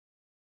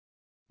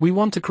We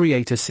want to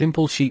create a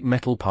simple sheet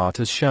metal part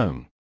as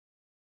shown.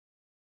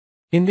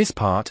 In this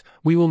part,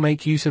 we will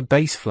make use of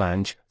base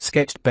flange,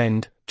 sketched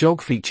bend,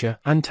 jog feature,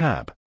 and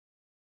tab.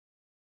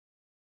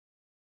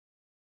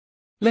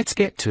 Let's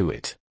get to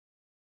it.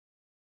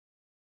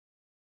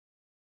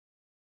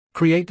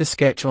 Create the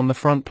sketch on the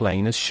front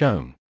plane as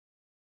shown.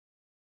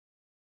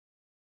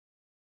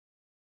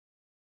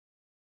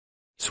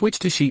 Switch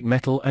to sheet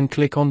metal and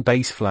click on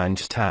base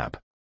flange tab.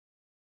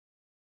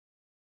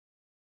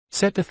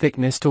 Set the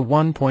thickness to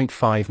 1.5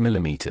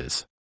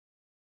 mm.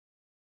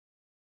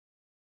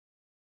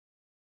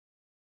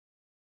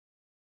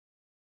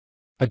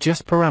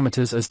 Adjust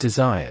parameters as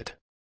desired.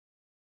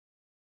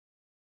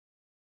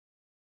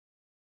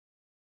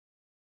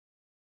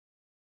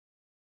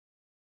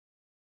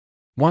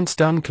 Once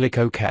done, click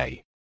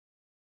OK.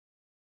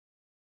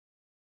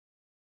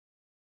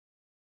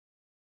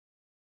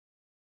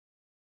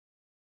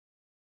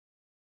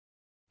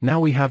 Now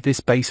we have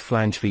this base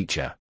flange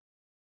feature.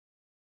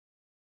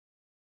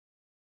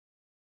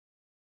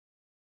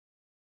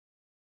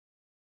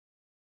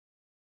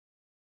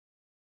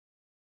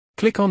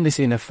 Click on this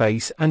inner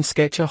face and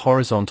sketch a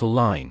horizontal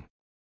line.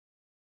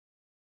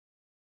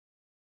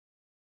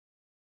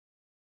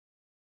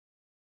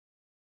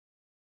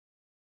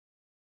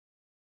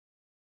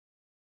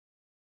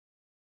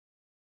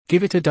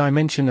 Give it a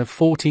dimension of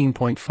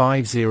 14.50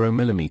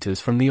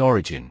 mm from the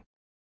origin.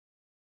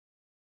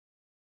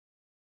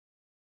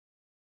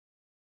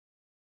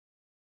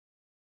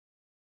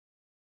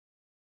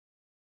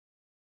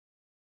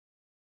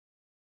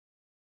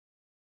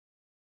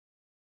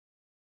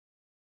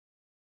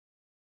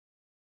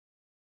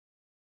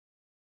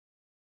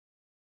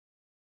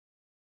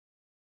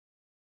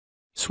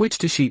 Switch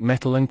to sheet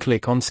metal and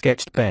click on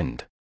Sketched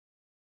Bend.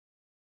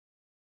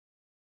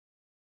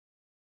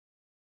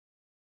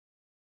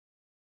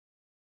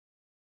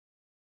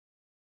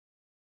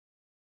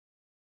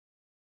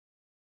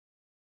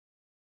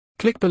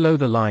 Click below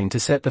the line to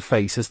set the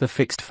face as the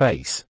fixed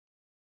face.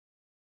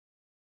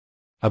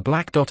 A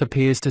black dot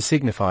appears to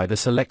signify the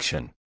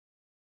selection.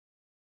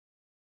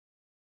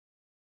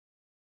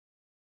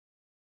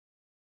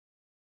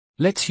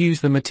 Let's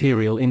use the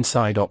Material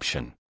Inside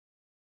option.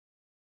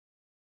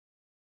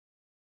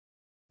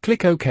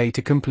 Click OK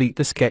to complete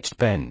the sketched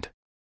bend.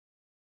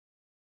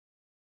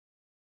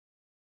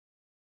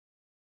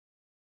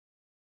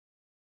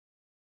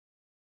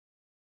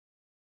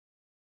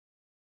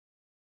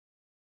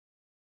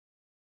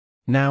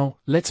 Now,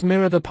 let's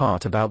mirror the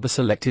part about the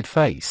selected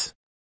face.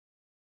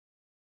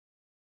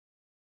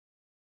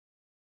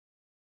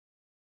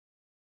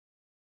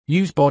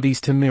 Use Bodies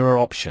to Mirror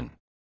option.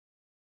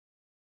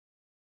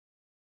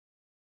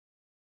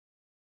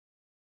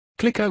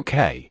 Click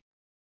OK.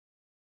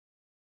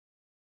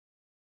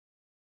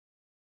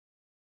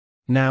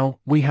 Now,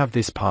 we have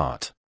this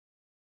part.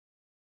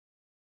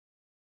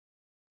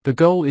 The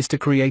goal is to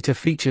create a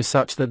feature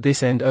such that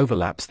this end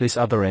overlaps this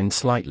other end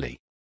slightly.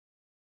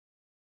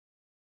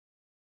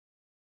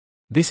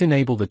 This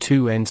enables the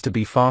two ends to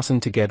be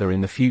fastened together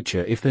in the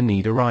future if the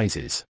need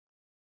arises.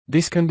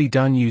 This can be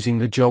done using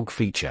the jog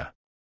feature.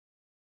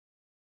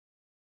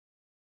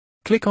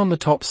 Click on the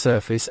top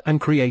surface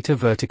and create a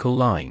vertical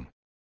line.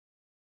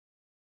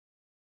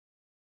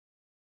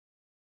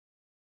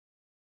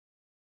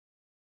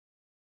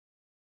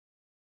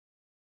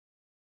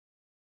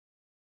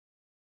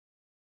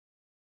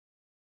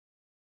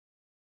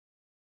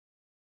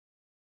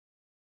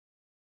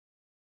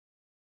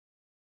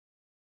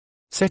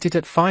 Set it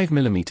at 5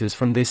 mm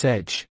from this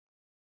edge.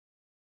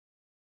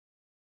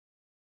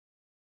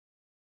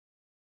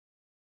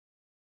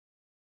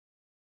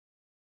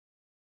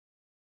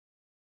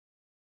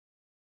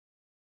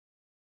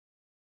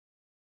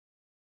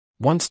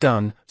 Once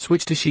done,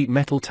 switch to Sheet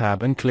Metal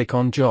tab and click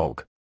on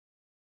Jog.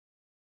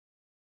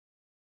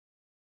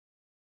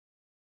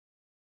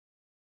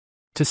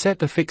 To set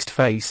the fixed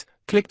face,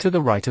 click to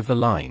the right of the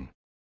line.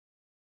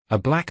 A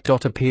black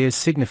dot appears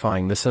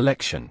signifying the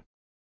selection.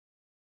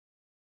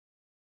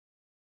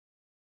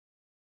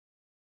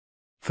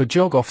 For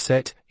jog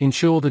offset,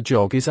 ensure the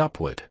jog is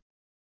upward.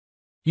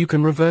 You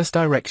can reverse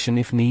direction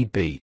if need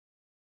be.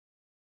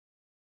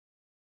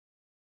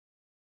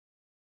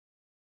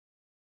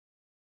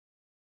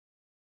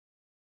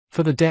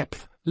 For the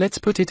depth, let's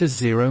put it as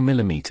 0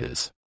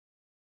 mm.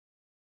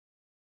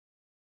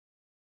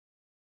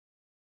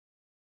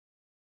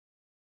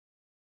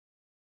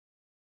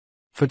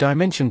 For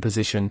dimension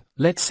position,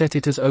 let's set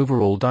it as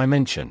overall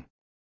dimension.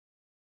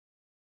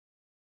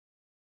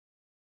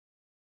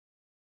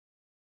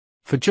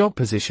 For jog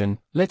position,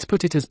 let's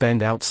put it as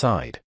bend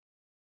outside.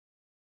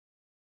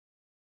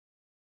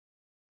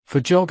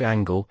 For jog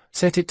angle,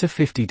 set it to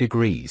 50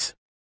 degrees.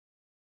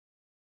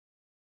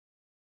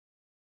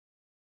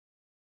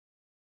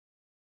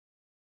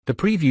 The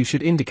preview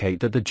should indicate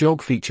that the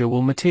jog feature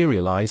will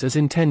materialize as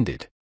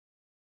intended.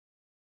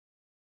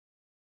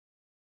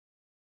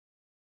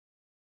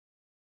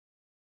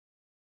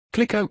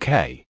 Click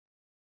OK.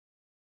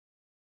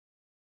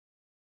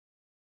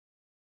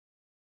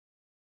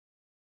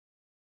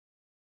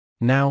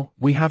 Now,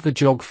 we have the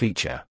jog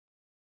feature.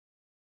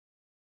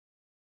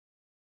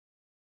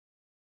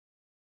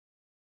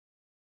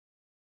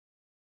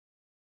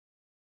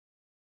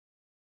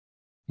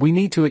 We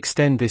need to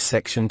extend this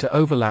section to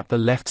overlap the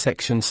left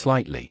section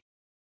slightly.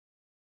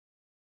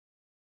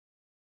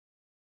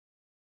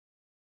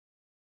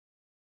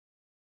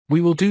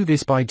 We will do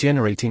this by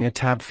generating a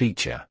tab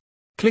feature.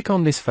 Click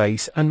on this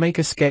face and make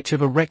a sketch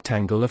of a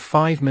rectangle of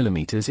 5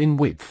 mm in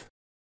width.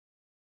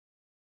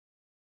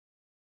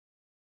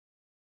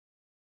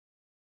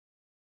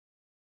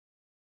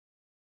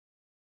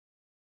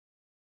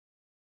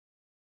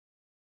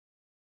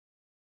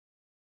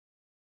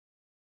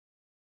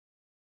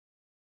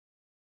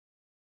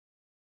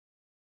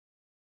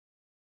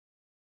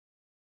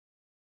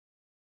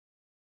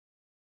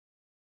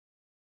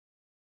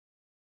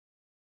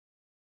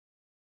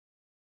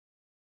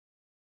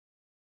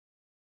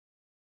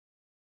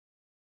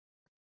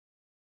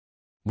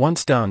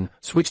 Once done,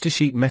 switch to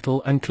Sheet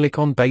Metal and click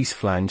on Base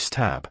Flange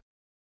tab.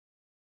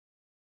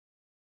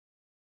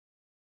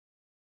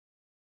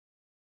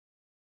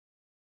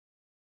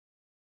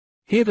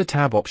 Here the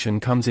tab option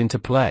comes into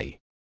play.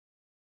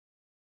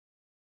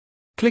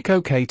 Click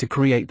OK to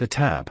create the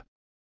tab.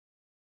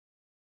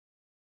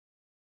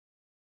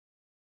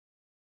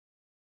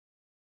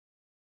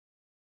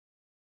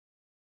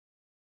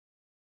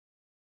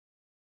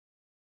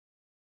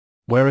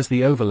 Whereas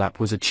the overlap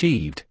was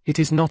achieved, it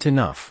is not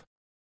enough.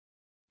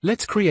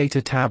 Let's create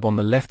a tab on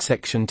the left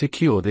section to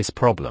cure this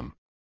problem.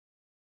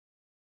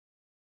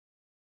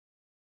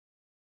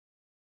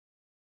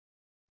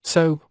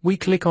 So, we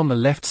click on the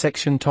left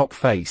section top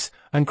face,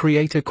 and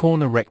create a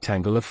corner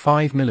rectangle of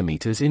 5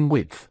 mm in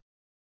width.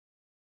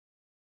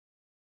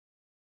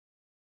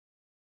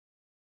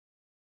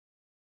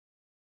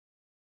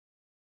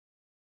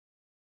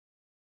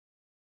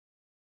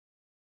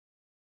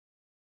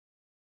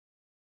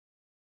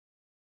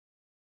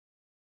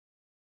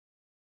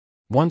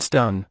 Once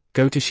done,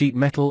 go to Sheet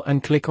Metal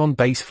and click on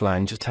Base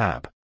Flange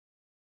tab.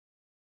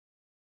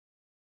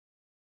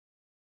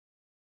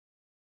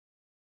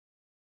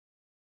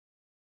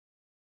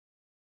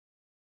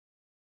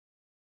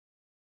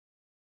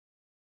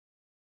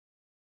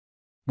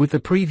 With the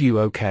preview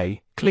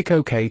OK, click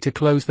OK to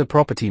close the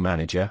Property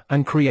Manager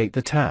and create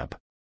the tab.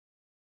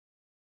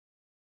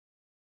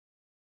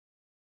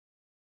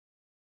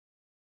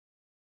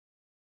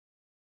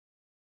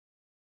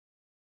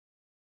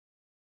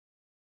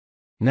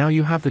 Now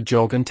you have the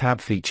Jog and Tab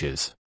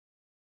features.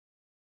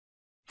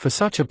 For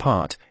such a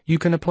part, you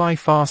can apply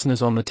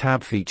fasteners on the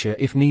tab feature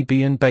if need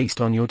be and based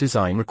on your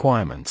design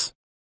requirements.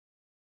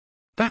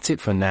 That's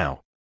it for now.